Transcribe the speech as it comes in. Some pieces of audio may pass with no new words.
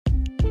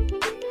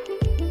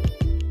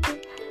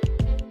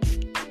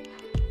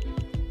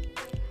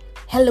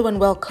Hello and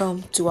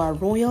welcome to our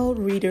Royal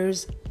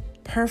Readers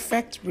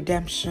Perfect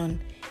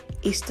Redemption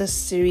Easter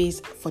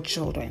series for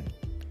children.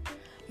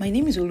 My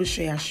name is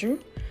Oluseyi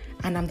Ashiru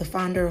and I'm the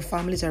founder of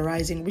Families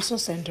Arising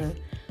Resource Center,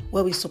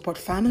 where we support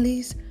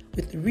families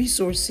with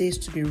resources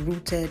to be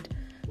rooted,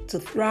 to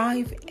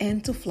thrive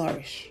and to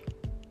flourish.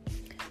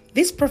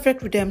 This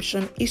Perfect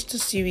Redemption Easter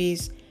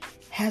series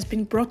has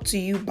been brought to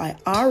you by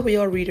our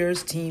Royal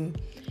Readers team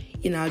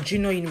in our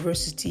junior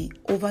university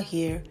over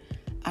here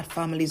at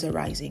Families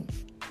Arising.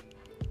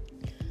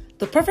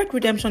 The Perfect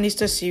Redemption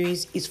Easter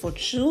series is for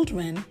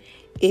children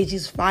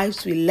ages 5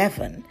 to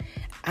 11,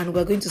 and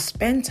we're going to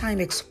spend time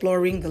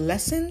exploring the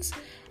lessons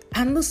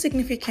and the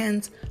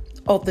significance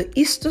of the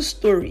Easter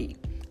story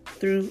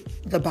through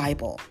the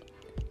Bible.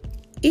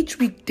 Each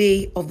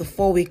weekday of the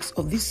 4 weeks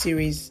of this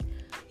series,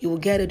 you will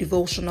get a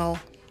devotional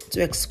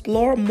to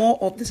explore more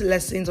of these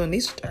lessons on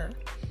Easter.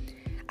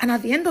 And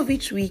at the end of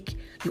each week,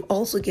 you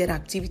also get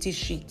activity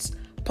sheets,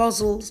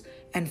 puzzles,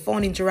 and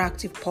fun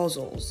interactive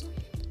puzzles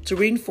to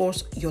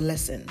reinforce your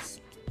lessons.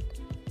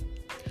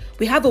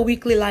 We have a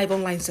weekly live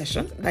online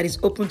session that is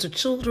open to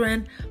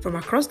children from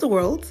across the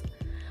world,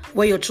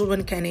 where your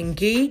children can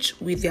engage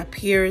with their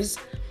peers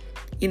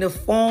in a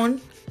fun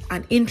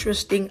and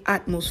interesting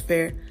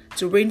atmosphere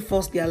to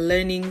reinforce their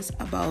learnings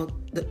about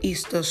the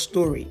Easter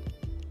story.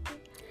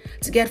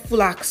 To get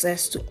full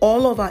access to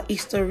all of our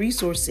Easter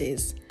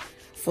resources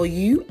for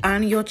you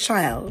and your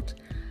child,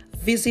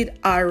 visit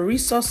our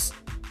resource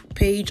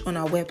page on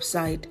our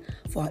website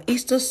for our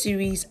Easter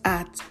series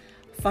at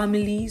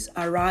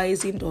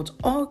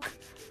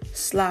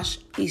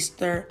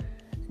familiesarising.org/Easter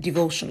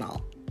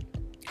devotional.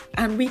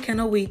 And we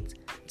cannot wait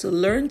to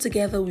learn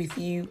together with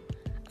you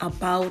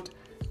about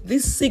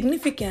this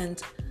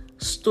significant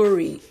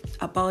story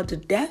about the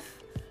death,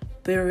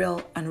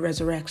 burial, and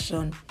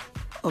resurrection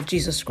of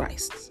Jesus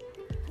Christ.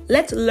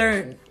 Let's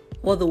learn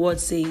what the word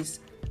says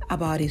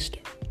about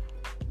Easter.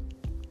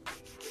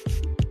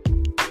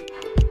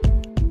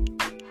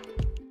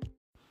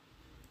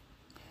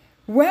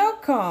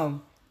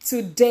 Welcome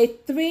to day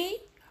 3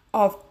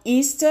 of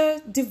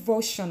Easter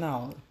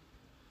devotional,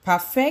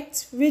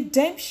 Perfect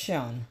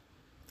Redemption.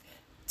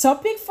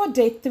 Topic for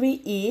day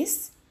 3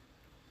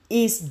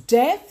 is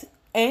death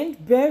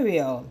and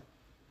burial.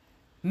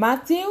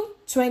 Matthew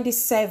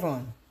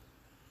 27,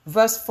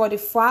 verse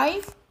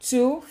 45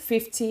 to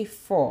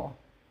 54.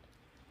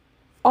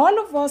 All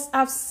of us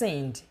have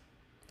sinned.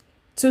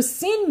 To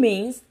sin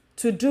means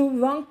to do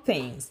wrong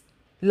things,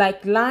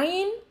 like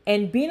lying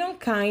and being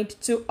unkind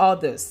to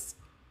others.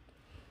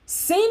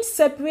 Sin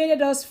separated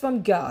us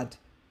from God,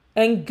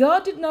 and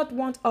God did not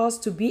want us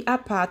to be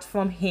apart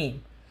from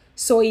Him,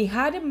 so He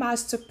had a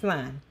master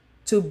plan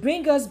to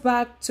bring us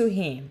back to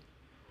Him.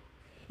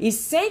 He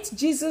sent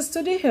Jesus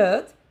to the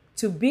earth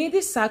to be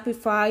the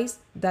sacrifice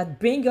that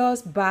brings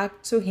us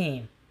back to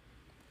Him.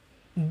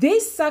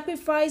 This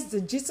sacrifice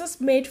that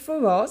Jesus made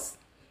for us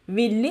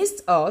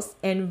released us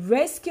and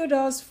rescued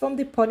us from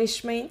the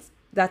punishment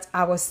that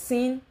our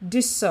sin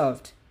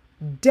deserved,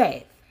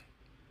 death.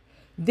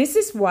 This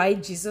is why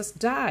Jesus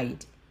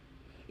died.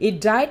 He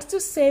died to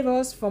save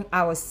us from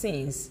our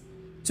sins,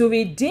 to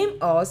redeem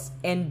us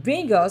and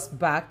bring us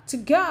back to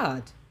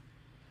God.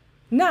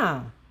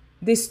 Now,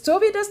 the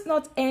story does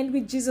not end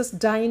with Jesus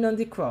dying on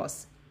the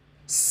cross.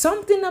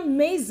 Something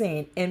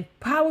amazing and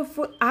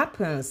powerful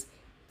happens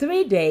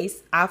 3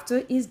 days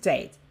after His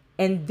death,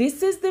 and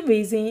this is the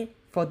reason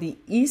for the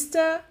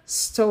Easter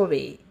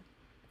story.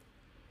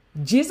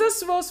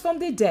 Jesus rose from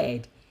the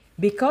dead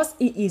because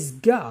He is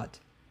God,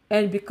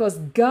 and because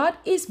God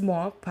is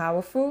more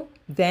powerful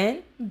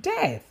than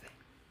death.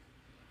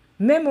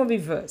 Memory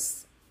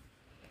verse.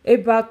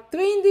 About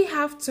 3 in the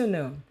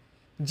afternoon,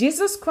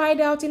 Jesus cried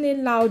out in a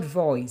loud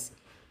voice,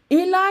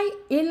 "Eli,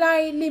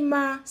 Eli,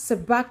 lema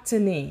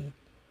sabachthani,"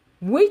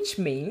 which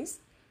means,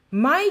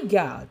 my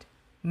God,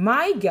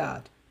 why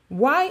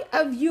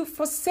have you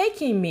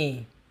forsaken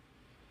me?"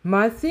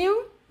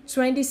 Matthew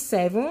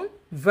 27,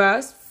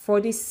 verse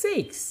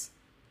 46.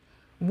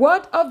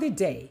 Word of the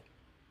day: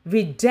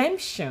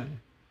 redemption,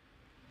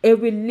 a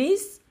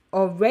release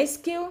or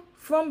rescue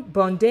from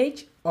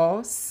bondage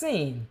or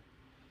sin.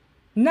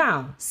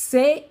 Now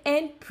say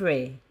and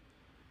pray.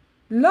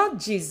 Lord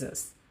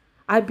Jesus,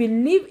 I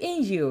believe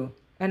in you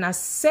and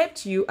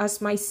accept you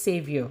as my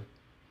Savior.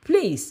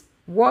 Please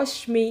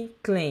wash me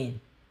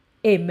clean.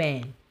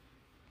 Amen.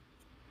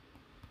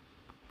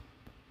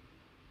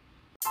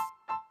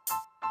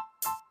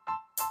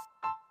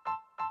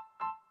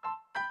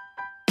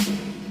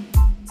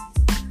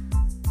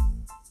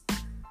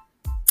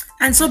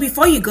 And so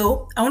before you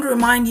go, I want to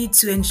remind you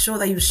to ensure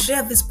that you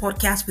share this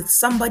podcast with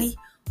somebody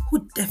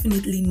who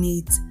definitely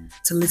needs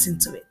to listen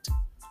to it.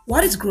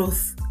 What is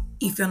growth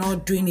if you're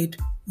not doing it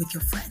with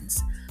your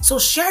friends? So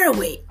share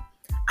away.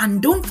 And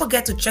don't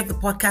forget to check the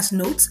podcast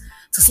notes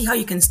to see how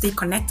you can stay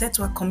connected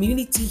to our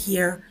community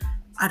here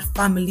at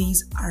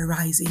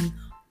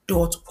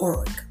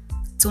familiesarising.org.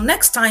 Till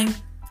next time,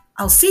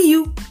 I'll see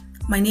you.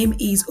 My name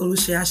is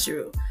Oluseyi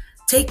Ashiru.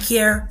 Take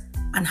care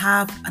and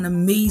have an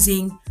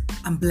amazing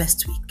and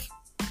blessed week.